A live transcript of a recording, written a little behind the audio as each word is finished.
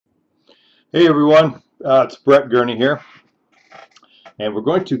Hey everyone, it's Brett Gurney here, and we're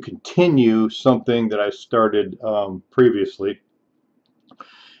going to continue something that I started previously,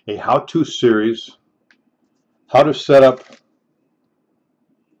 a how-to series, how to set up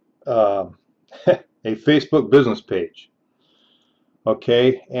uh, a Facebook business page.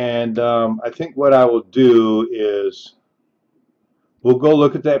 Okay, and I think what I will do is we'll go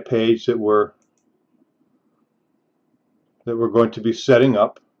look at that page that we're going to be setting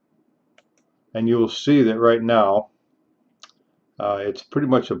up, and you will see that right now it's pretty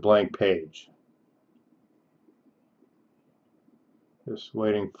much a blank page. Just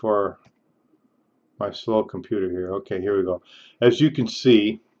waiting for my slow computer here. Okay, here we go. As you can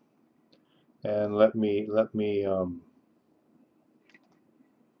see, and let me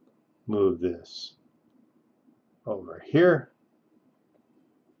move this over here.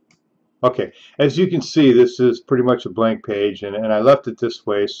 Okay, as you can see, this is pretty much a blank page, and I left it this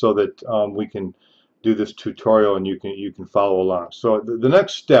way so that we can do this tutorial and you can follow along. So the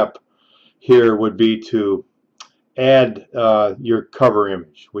next step here would be to add your cover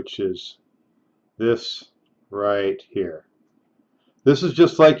image, which is this right here. This is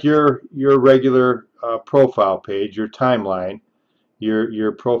just like your regular profile page, your timeline.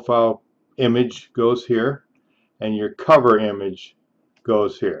 Your profile image goes here, and your cover image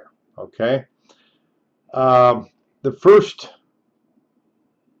goes here. Okay. The first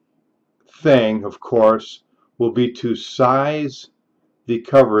thing, of course, will be to size the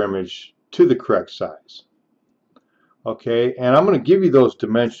cover image to the correct size. Okay, and I'm going to give you those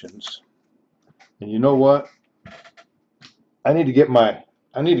dimensions. And you know what? I need to get my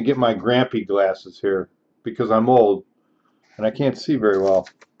Grampy glasses here because I'm old and I can't see very well.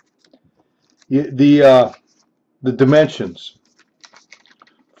 The dimensions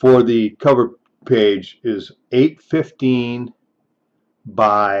for the cover page is 815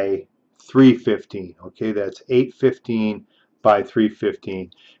 by 315. Okay, that's 815 by 315.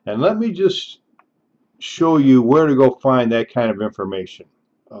 And let me just show you where to go find that kind of information.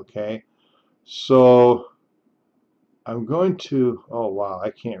 Okay, so I'm going to, oh wow, I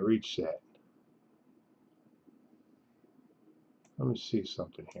can't reach that. Let me see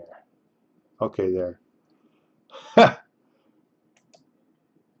something here. Okay, there.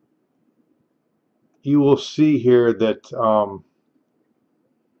 You will see here that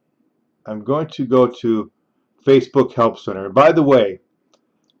I'm going to go to Facebook Help Center. By the way,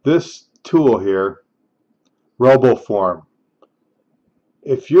 this tool here, RoboForm,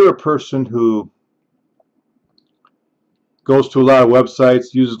 if you're a person who goes to a lot of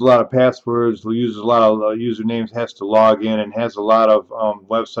websites, uses a lot of passwords, uses a lot of usernames, has to log in, and has a lot of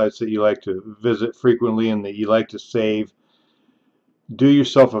websites that you like to visit frequently and that you like to save, do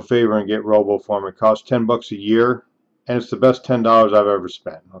yourself a favor and get RoboForm. It costs $10 a year, and it's the best $10 I've ever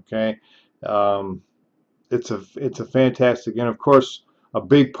spent. Okay, it's a fantastic, and of course, a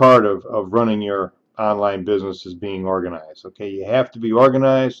big part of running your online business is being organized. Okay, you have to be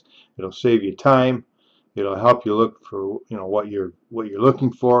organized. It'll save you time. It'll help you look for what you're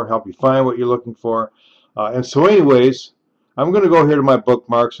looking for, help you find what you're looking for. And so anyways, I'm going to go here to my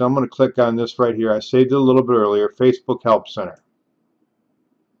bookmarks, and I'm going to click on this right here. I saved it a little bit earlier, Facebook Help Center.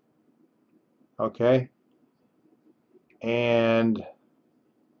 Okay, and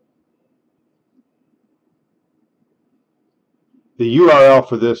the URL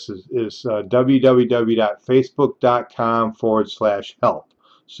for this is www.facebook.com/help.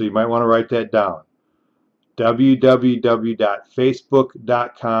 So you might want to write that down.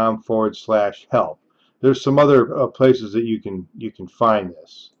 www.facebook.com/help. There's some other places that you can find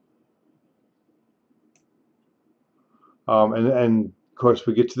this. And of course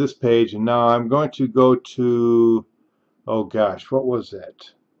we get to this page, and now I'm going to go to, oh gosh, what was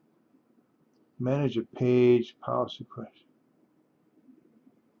that? Manage a page, policy question.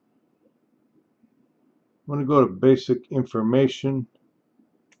 I'm going to go to basic information.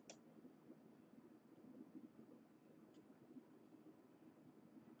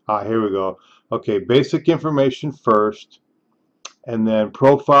 Here we go. Okay, basic information first, and then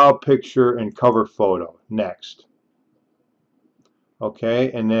profile picture and cover photo next.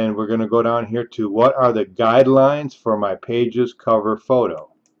 Okay, and then we're going to go down here to what are the guidelines for my page's cover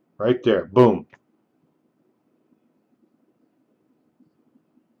photo. Right there, boom.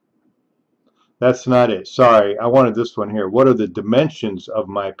 That's not it. Sorry, I wanted this one here. What are the dimensions of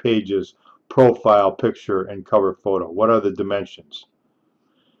my page's profile picture and cover photo? What are the dimensions?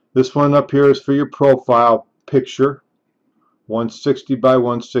 This one up here is for your profile picture, 160 by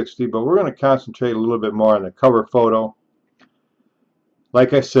 160, but we're going to concentrate a little bit more on the cover photo.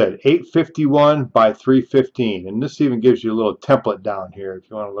 Like I said, 851 by 315, and this even gives you a little template down here. If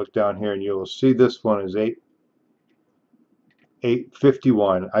you want to look down here, and you will see this one is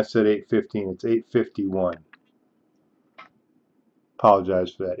 851. I said 815. It's 851.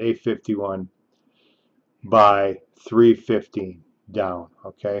 Apologize for that. 851 by 315 down.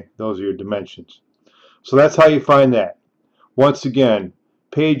 Okay, those are your dimensions. So that's how you find that. Once again,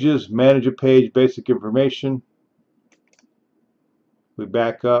 pages, manage a page, basic information. We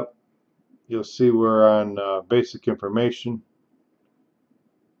back up. You'll see we're on basic information.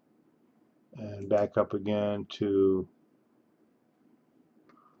 And back up again to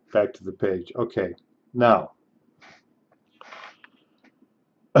back to the page. Okay, now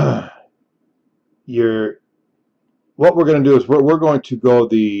what we're going to do is we're going to go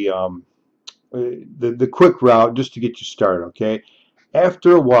the quick route just to get you started. Okay,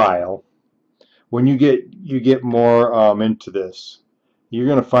 after a while, when you get more into this, you're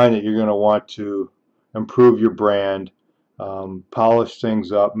going to find that you're going to want to improve your brand, polish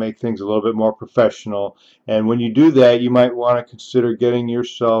things up, make things a little bit more professional. And when you do that, you might want to consider getting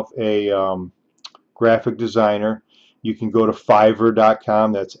yourself a graphic designer. You can go to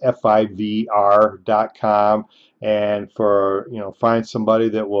Fiverr.com. That's FIVR.com, and find somebody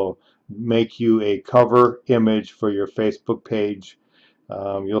that will make you a cover image for your Facebook page.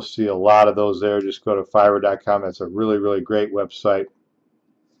 You'll see a lot of those there. Just go to Fiverr.com. That's a really, really great website.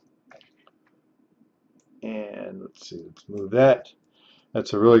 And let's see, let's move that.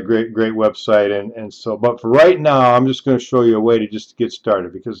 That's a really great website. And so, but for right now, I'm just going to show you a way to just get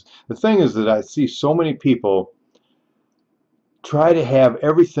started, because the thing is that I see so many people try to have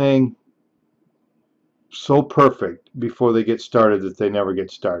everything so perfect before they get started that they never get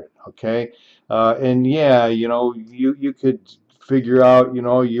started. Okay, and yeah, you could figure out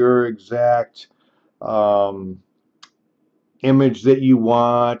your exact image that you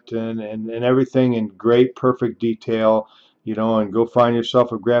want and everything in great perfect detail, and go find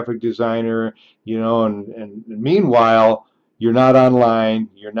yourself a graphic designer, and meanwhile you're not online,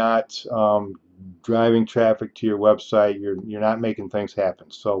 you're not driving traffic to your website, you're not making things happen.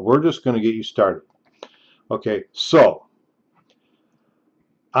 So we're just going to get you started. Okay, so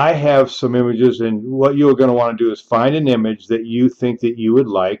I have some images, and what you're going to want to do is find an image that you think that you would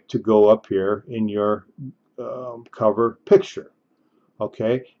like to go up here in your cover picture.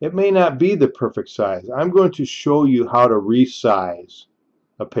 Okay, it may not be the perfect size. I'm going to show you how to resize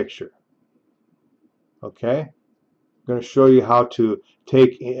a picture. Okay, I'm going to show you how to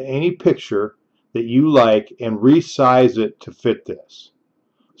take any picture that you like and resize it to fit this.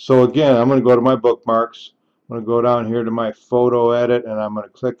 So again, I'm going to go to my bookmarks. I'm going to go down here to my photo edit, and I'm going to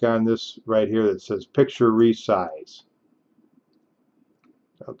click on this right here that says picture resize.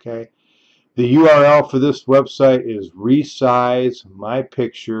 Okay, the URL for this website is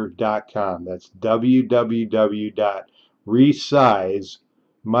resizemypicture.com. That's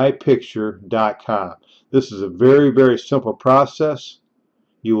www.resizemypicture.com. This is a very, very simple process.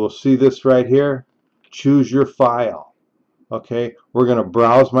 You will see this right here. Choose your file. Okay, we're going to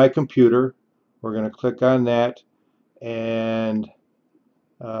browse my computer. We're going to click on that, and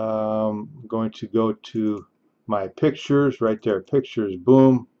I'm going to go to my pictures right there. Pictures,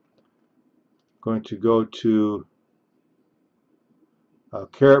 boom. Going to go to a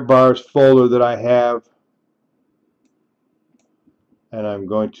Carrot Bars folder that I have, and I'm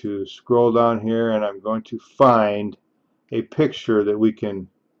going to scroll down here, and I'm going to find a picture that we can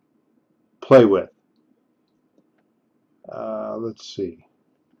play with. Let's see.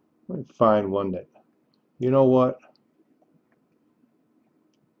 Let me find one that, you know what?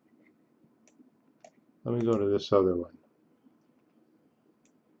 Let me go to this other one.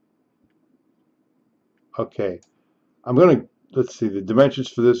 Okay, I'm going to, let's see, the dimensions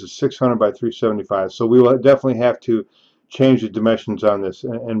for this is 600 by 375, so we will definitely have to change the dimensions on this.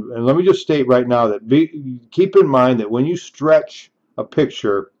 And let me just state right now that keep in mind that when you stretch a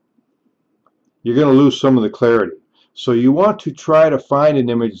picture, you're going to lose some of the clarity. So you want to try to find an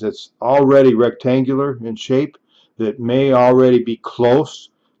image that's already rectangular in shape, that may already be close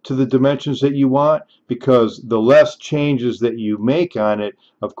to the dimensions that you want, because the less changes that you make on it,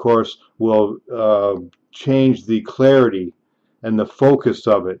 of course, will change the clarity and the focus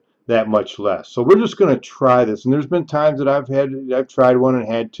of it that much less. So we're just going to try this, and there's been times that I've tried one and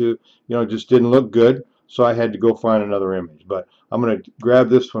had to, just didn't look good, so I had to go find another image. But I'm going to grab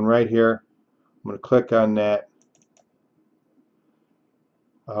this one right here. I'm going to click on that,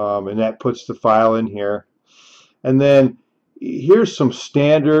 and that puts the file in here. And then here's some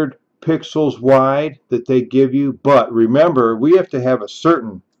standard pixels wide that they give you, but remember, we have to have a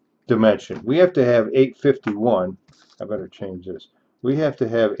certain dimension. We have to have 851. I better change this. we have to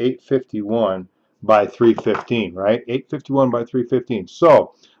have 851 by 315, right? 851 by 315.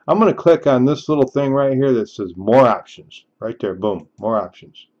 So I'm going to click on this little thing right here that says more options. Right there, boom, more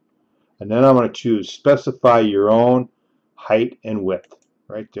options. And then I'm going to choose specify your own height and width.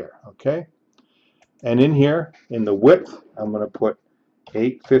 Right there, okay? And in here, in the width, I'm going to put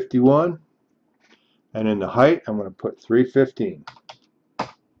 851. And in the height, I'm going to put 315.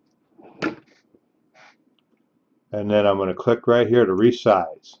 And then I'm going to click right here to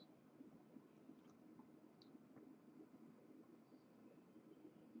resize.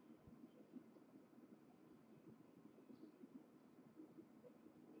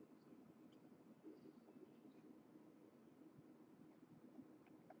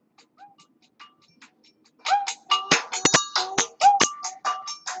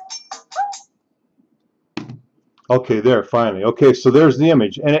 Okay, there, finally. Okay, so there's the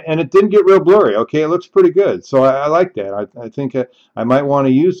image. And it didn't get real blurry. Okay, it looks pretty good. So I like that. I think I might want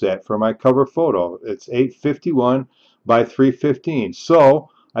to use that for my cover photo. It's 851 by 315. So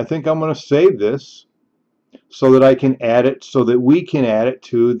I think I'm going to save this so that I can add it, so that we can add it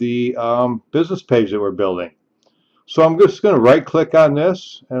to the business page that we're building. So I'm just going to right click on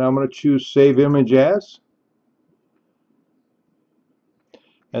this and I'm going to choose Save Image As.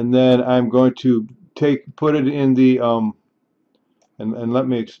 And then I'm going to put it in the and let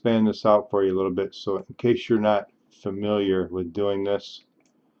me expand this out for you a little bit, so in case you're not familiar with doing this,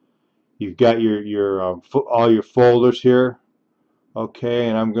 you've got your all your folders here. Okay,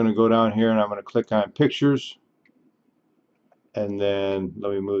 and I'm going to go down here and I'm going to click on Pictures, and then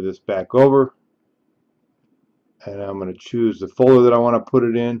let me move this back over, and I'm going to choose the folder that I want to put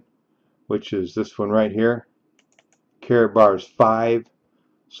it in, which is this one right here, Karatbars 5,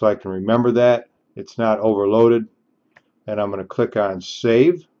 so I can remember that it's not overloaded. And I'm going to click on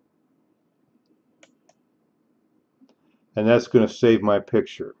Save, and that's going to save my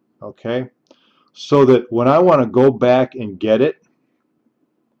picture. Okay, so that when I want to go back and get it,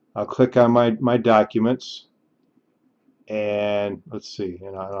 I'll click on my documents, and let's see,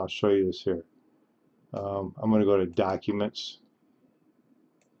 and I'll show you this here. I'm going to go to Documents,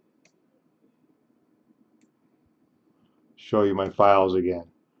 show you my files again,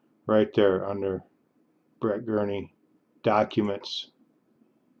 right there under Brett Gurney, Documents,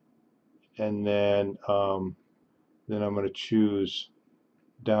 and then I'm going to choose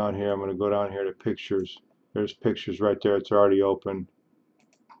down here. I'm going to go down here to Pictures. There's Pictures right there. It's already open.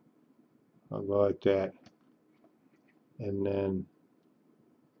 I'll go like that, and then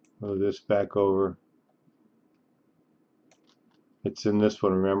move this back over. It's in this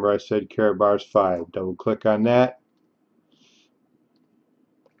one. Remember I said Karatbars 5. Double click on that,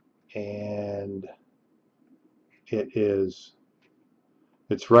 and it's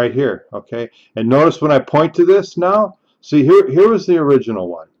right here. Okay, and notice when I point to this now, see here was the original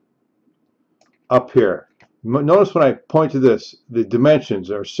one up here. Notice when I point to this, the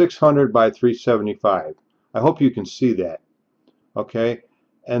dimensions are 600 by 375. I hope you can see that. Okay,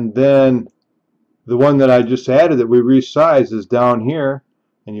 and then the one that I just added that we resized is down here,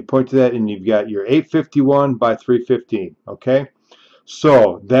 and you point to that and you've got your 851 by 315. Okay,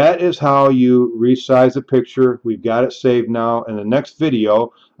 so that is how you resize a picture. We've got it saved now. In the next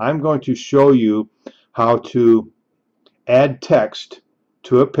video, I'm going to show you how to add text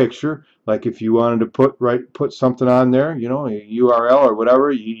to a picture. Like if you wanted to put something on there, you know, a URL or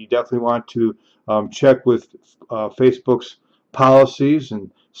whatever, you definitely want to check with Facebook's policies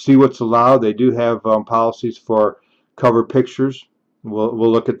and see what's allowed. They do have policies for cover pictures.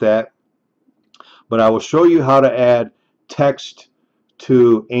 We'll look at that. But I will show you how to add text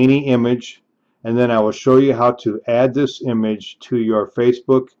to any image, and then I will show you how to add this image to your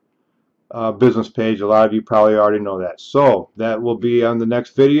Facebook business page. A lot of you probably already know that. So that will be on the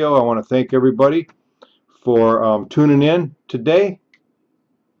next video. I want to thank everybody for tuning in today,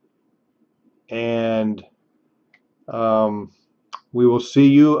 and we will see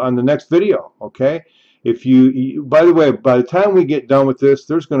you on the next video. Okay, if you by the way, by the time we get done with this,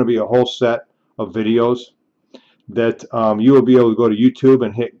 there's going to be a whole set of videos that you will be able to go to YouTube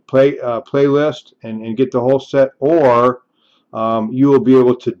and hit playlist and get the whole set, or you will be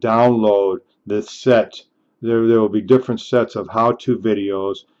able to download the set. There will be different sets of how-to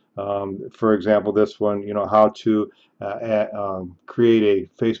videos. For example, this one, you know, how to create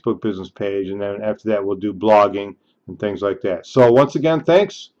a Facebook business page, and then after that we'll do blogging and things like that. So once again,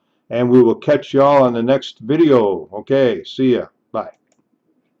 thanks, and we will catch y'all on the next video. Okay, see ya.